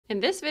In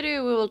this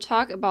video, we will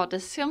talk about a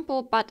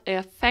simple but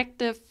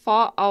effective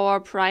 4-hour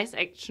price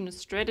action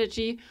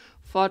strategy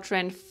for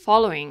trend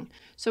following.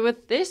 So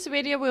with this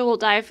video, we will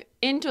dive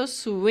into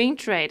swing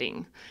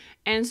trading.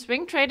 And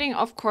swing trading,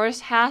 of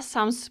course, has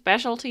some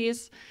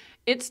specialties.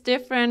 It's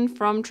different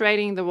from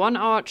trading the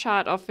 1-hour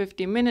chart or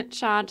 50-minute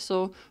chart.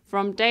 So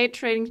from day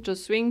trading to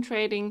swing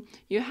trading,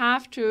 you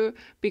have to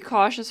be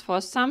cautious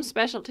for some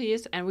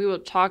specialties, and we will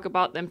talk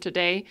about them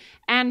today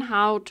and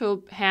how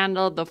to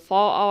handle the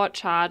 4-hour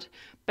chart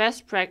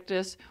best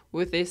practice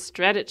with this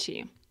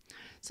strategy.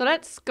 So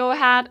let's go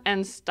ahead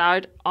and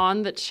start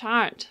on the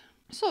chart.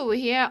 So we're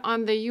here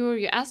on the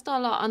Euro-US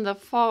dollar on the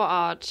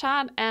 4-hour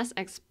chart as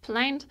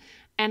explained,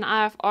 and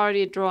I've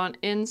already drawn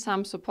in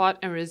some support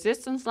and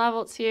resistance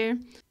levels here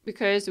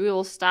because we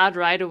will start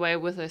right away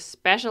with the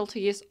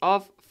specialties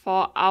of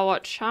 4-hour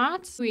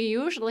charts. We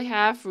usually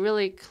have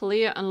really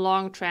clear and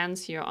long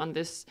trends here on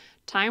this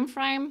time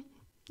frame.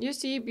 You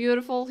see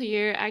beautiful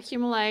here,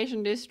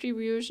 accumulation,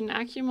 distribution,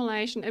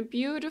 accumulation, a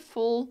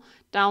beautiful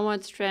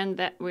downwards trend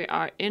that we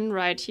are in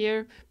right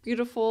here,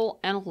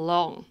 beautiful and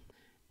long.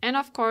 And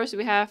of course,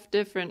 we have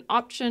different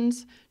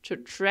options to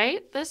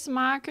trade this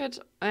market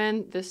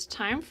and this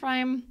time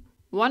frame.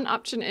 One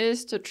option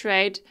is to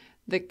trade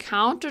the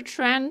counter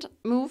trend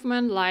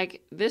movement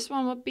like this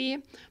one would be,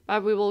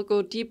 but we will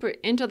go deeper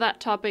into that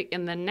topic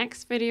in the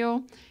next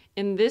video.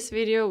 In this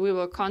video, we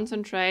will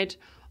concentrate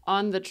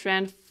on the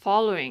trend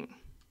following.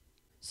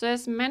 So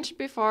as mentioned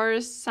before,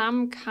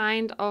 some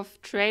kind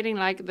of trading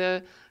like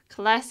the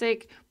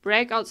classic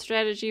breakout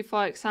strategy,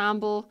 for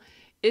example,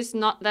 is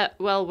not that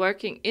well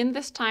working in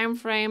this time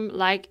frame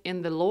like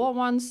in the lower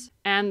ones.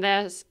 And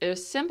there's a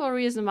simple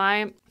reason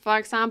why. For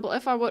example,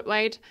 if I would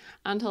wait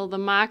until the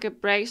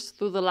market breaks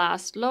through the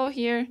last low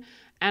here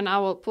and I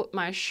will put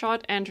my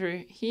short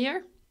entry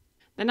here,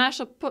 then I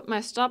should put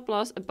my stop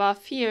loss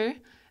above here,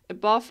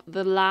 above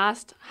the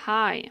last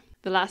high,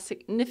 the last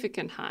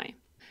significant high.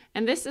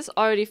 And this is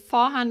already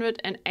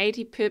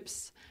 480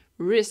 pips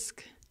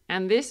risk.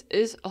 And this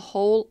is a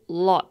whole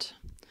lot.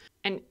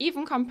 And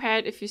even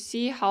compared, if you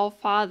see how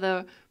far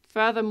the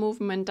further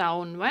movement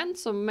down went,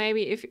 so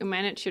maybe if you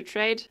manage your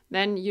trade,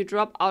 then you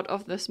drop out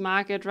of this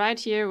market right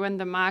here when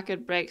the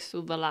market breaks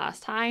through the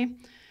last high.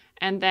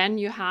 And then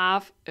you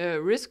have a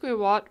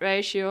risk-reward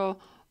ratio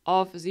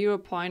of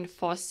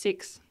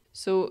 0.46.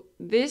 So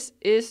this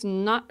is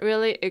not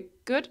really a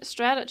good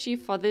strategy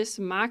for this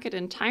market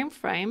and time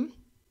frame,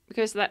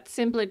 because that's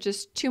simply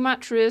just too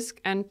much risk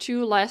and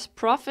too less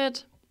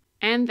profit.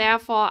 And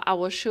therefore, I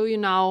will show you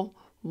now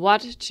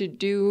what to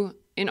do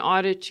in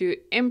order to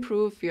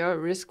improve your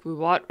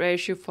risk-reward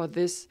ratio for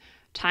this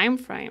time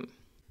frame.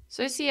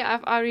 So you see,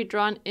 I've already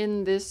drawn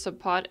in this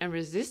support and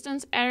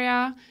resistance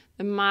area.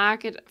 The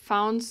market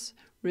founds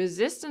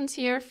resistance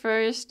here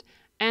first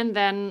and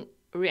then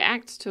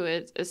reacts to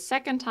it a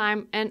second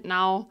time and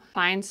now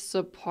finds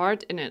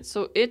support in it.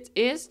 So it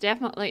is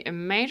definitely a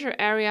major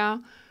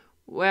area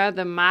where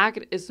the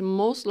market is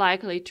most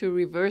likely to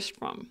reverse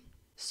from.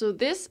 So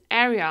this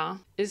area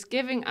is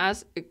giving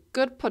us a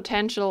good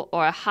potential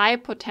or a high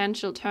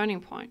potential turning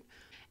point.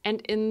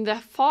 And in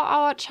the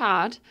 4-hour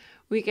chart,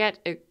 we get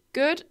a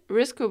good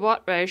risk-reward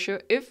ratio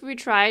if we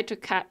try to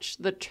catch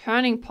the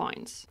turning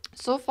points.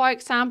 So for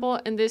example,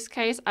 in this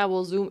case, I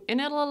will zoom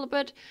in a little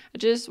bit. I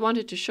just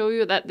wanted to show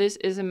you that this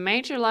is a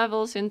major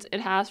level since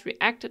it has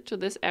reacted to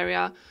this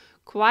area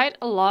quite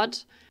a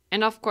lot.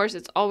 And of course,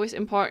 it's always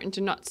important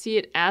to not see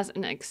it as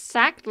an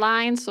exact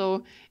line.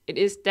 So it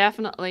is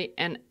definitely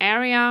an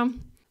area.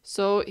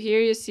 So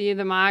here you see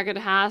the market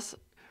has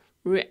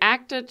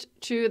reacted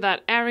to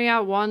that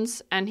area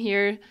once and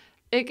here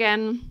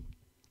again.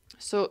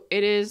 So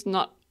it is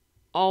not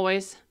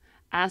always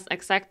as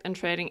exact in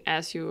trading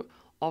as you,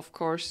 of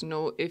course,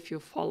 know if you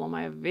follow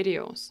my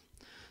videos.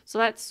 So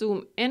let's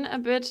zoom in a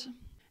bit.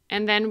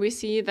 And then we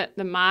see that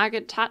the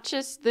market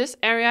touches this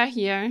area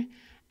here.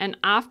 And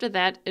after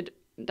that, it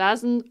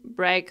doesn't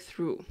break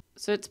through.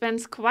 So it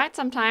spends quite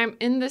some time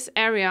in this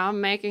area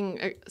making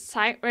a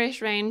sideways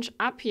range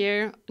up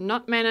here,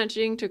 not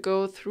managing to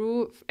go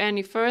through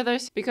any further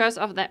because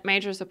of that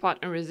major support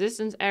and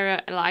resistance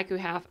area like we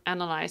have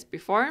analyzed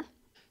before.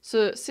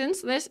 So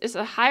since this is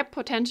a high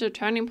potential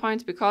turning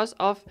point because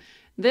of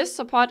this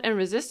support and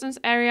resistance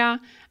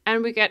area,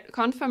 and we get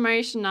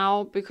confirmation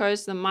now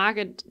because the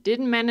market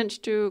didn't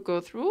manage to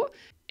go through,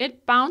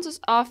 it bounces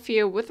off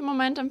here with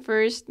momentum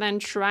first, then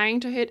trying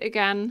to hit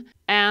again,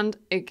 and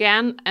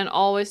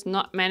always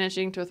not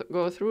managing to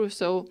go through.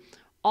 So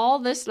all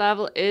this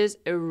level is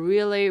a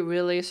really,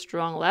 really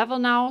strong level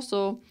now.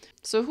 So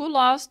who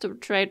loves to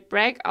trade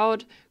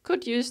breakout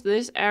could use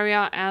this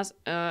area as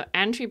an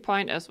entry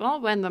point as well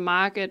when the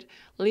market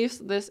leaves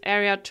this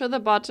area to the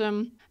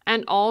bottom.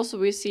 And also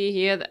we see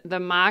here that the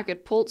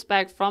market pulls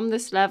back from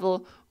this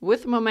level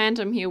with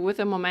momentum here with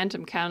a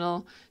momentum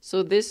candle.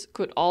 So this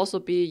could also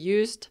be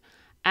used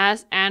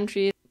as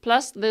entry.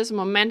 Plus this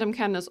momentum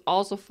candle is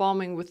also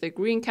forming with the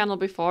green candle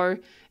before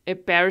a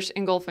bearish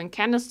engulfing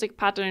candlestick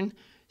pattern.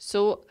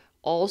 So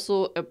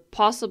also a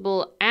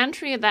possible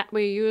entry that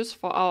we use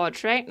for our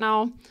trade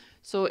now.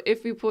 So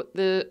if we put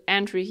the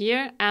entry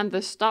here and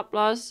the stop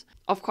loss,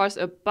 of course,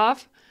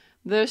 above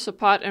the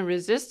support and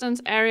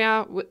resistance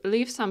area,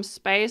 leave some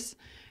space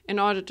in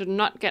order to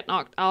not get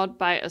knocked out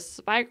by a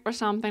spike or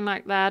something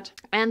like that.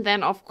 And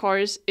then, of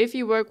course, if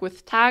you work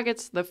with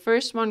targets, the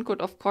first one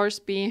could, of course,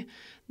 be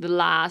the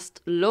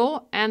last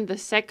low, and the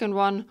second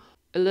one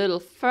a little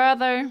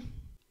further.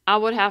 I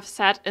would have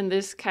set in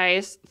this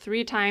case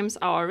 3 times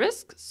our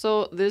risk,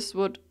 so this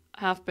would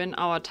have been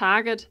our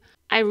target.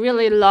 I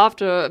really love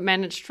to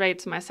manage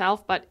trades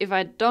myself, but if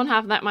I don't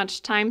have that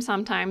much time,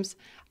 sometimes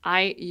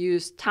I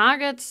use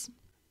targets,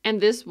 and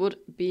this would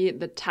be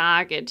the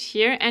target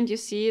here. And you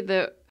see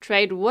the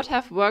trade would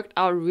have worked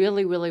out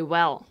really, really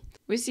well.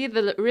 We see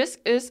the risk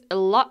is a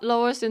lot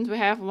lower since we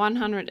have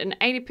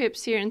 180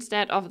 pips here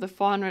instead of the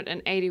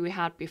 480 we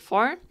had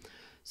before.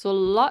 So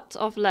lots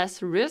of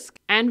less risk,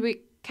 and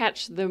we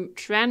catch the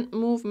trend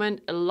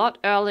movement a lot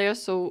earlier,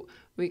 so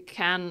we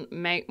can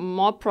make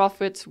more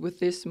profits with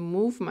this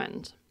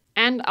movement.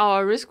 And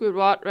our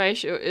risk-reward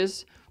ratio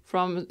is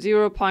from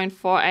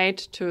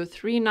 0.48 to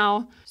 3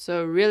 now,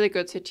 so really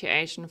good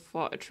situation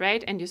for a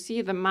trade. And you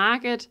see the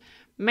market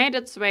made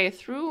its way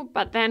through,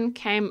 but then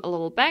came a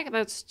little back.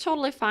 That's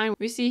totally fine.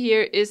 We see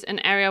here is an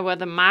area where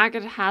the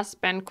market has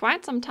spent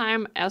quite some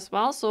time as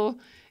well, so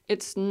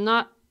it's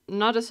not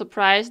a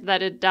surprise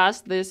that it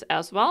does this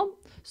as well.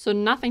 So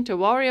nothing to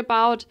worry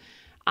about.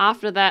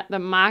 After that, the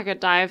market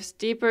dives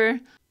deeper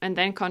and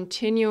then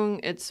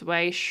continuing its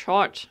way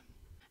short.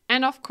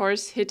 And of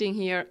course, hitting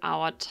here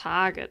our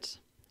target.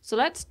 So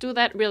let's do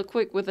that real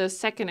quick with a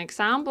second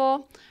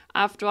example.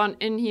 I've drawn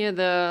in here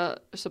the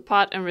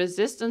support and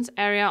resistance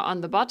area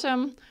on the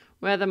bottom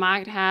where the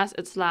market has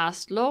its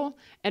last low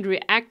and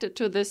reacted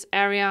to this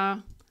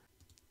area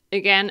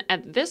again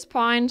at this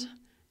point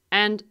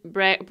and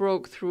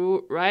broke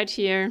through right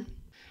here.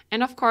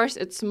 And of course,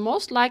 it's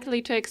most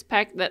likely to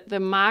expect that the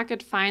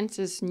market finds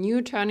this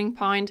new turning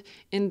point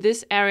in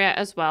this area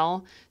as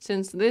well,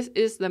 since this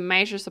is the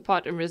major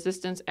support and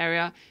resistance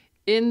area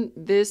in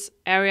this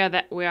area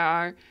that we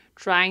are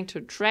trying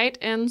to trade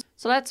in.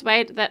 So let's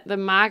wait that the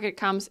market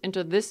comes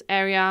into this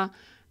area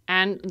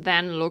and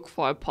then look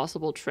for a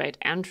possible trade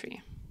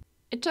entry.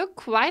 It took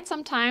quite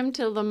some time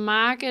till the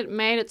market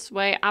made its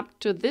way up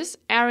to this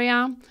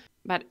area.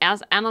 But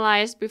as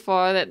analyzed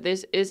before, that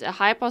this is a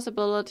high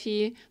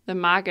possibility. The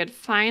market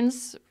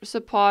finds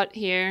support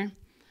here.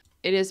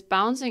 It is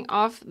bouncing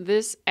off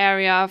this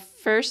area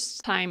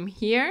first time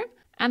here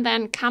and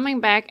then coming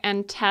back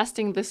and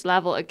testing this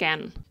level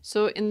again.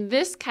 So in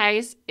this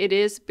case, it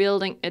is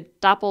building a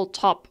double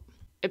top.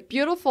 A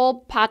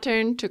beautiful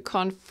pattern to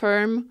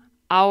confirm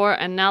our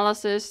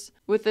analysis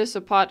with the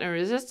support and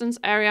resistance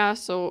area.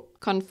 So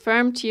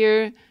confirmed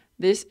here,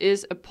 this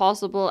is a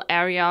possible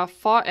area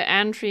for an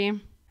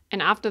entry.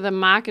 And after the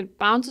market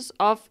bounces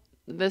off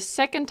the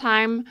second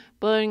time,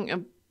 building a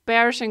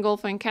bearish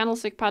engulfing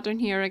candlestick pattern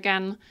here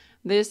again,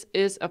 this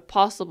is a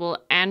possible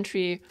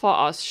entry for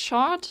us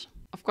short.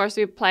 Of course,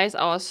 we place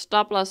our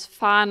stop loss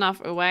far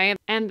enough away.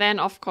 And then,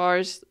 of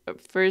course, a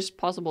first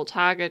possible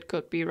target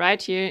could be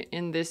right here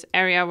in this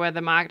area where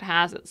the market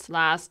has its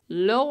last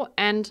low.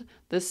 And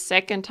the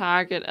second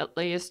target, at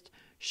least,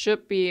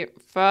 should be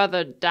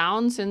further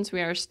down since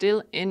we are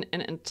still in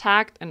an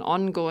intact and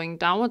ongoing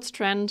downwards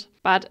trend.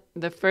 But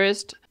the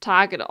first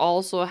target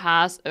also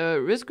has a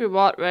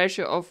risk-reward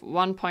ratio of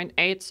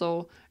 1.8,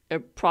 so a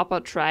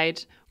proper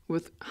trade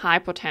with high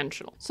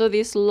potential. So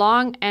these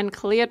long and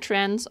clear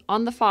trends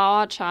on the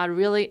 4-hour chart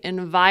really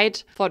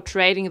invite for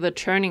trading the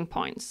turning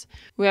points.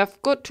 We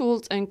have good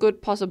tools and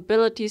good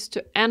possibilities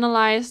to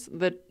analyze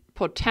the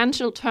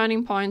potential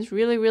turning points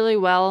really, really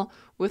well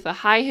with a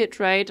high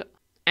hit rate.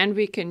 And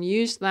we can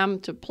use them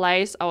to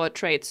place our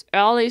trades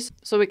early,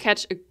 so we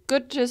catch a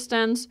good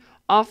distance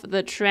of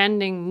the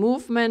trending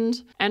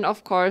movement, and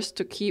of course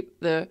to keep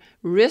the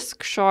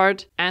risk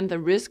short and the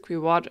risk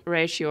reward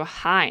ratio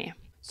high.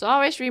 So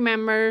always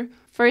remember,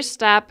 first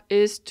step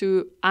is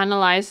to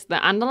analyze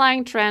the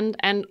underlying trend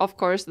and of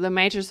course the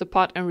major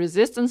support and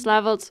resistance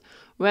levels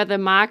where the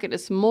market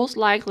is most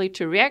likely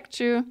to react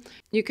to.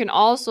 You can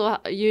also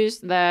use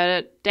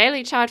the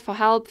daily chart for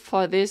help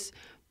for this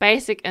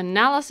basic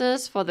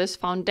analysis, for this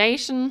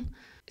foundation.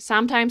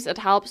 Sometimes it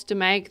helps to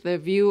make the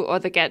view or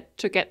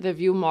get the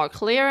view more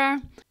clearer.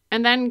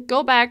 And then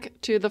go back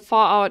to the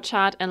 4-hour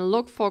chart and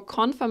look for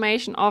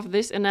confirmation of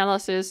this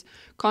analysis,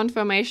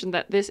 confirmation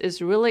that this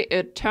is really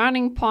a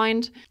turning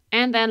point,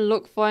 and then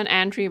look for an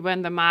entry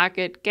when the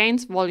market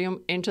gains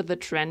volume into the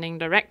trending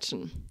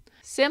direction.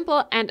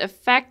 Simple and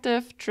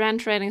effective trend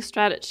trading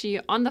strategy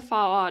on the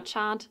 4-hour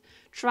chart.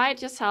 Try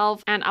it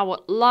yourself, and I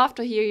would love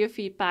to hear your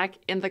feedback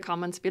in the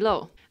comments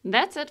below.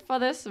 That's it for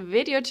this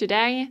video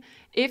today.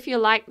 If you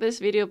like this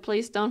video,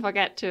 please don't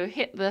forget to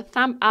hit the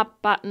thumb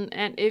up button,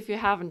 and if you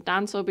haven't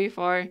done so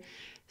before,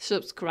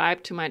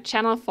 subscribe to my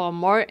channel for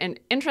more and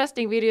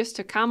interesting videos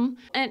to come.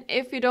 And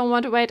if you don't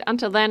want to wait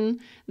until then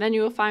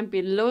you will find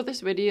below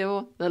this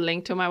video the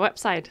link to my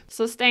website.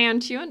 So stay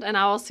tuned, and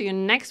I will see you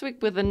next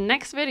week with the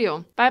next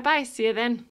video. Bye bye, see you then.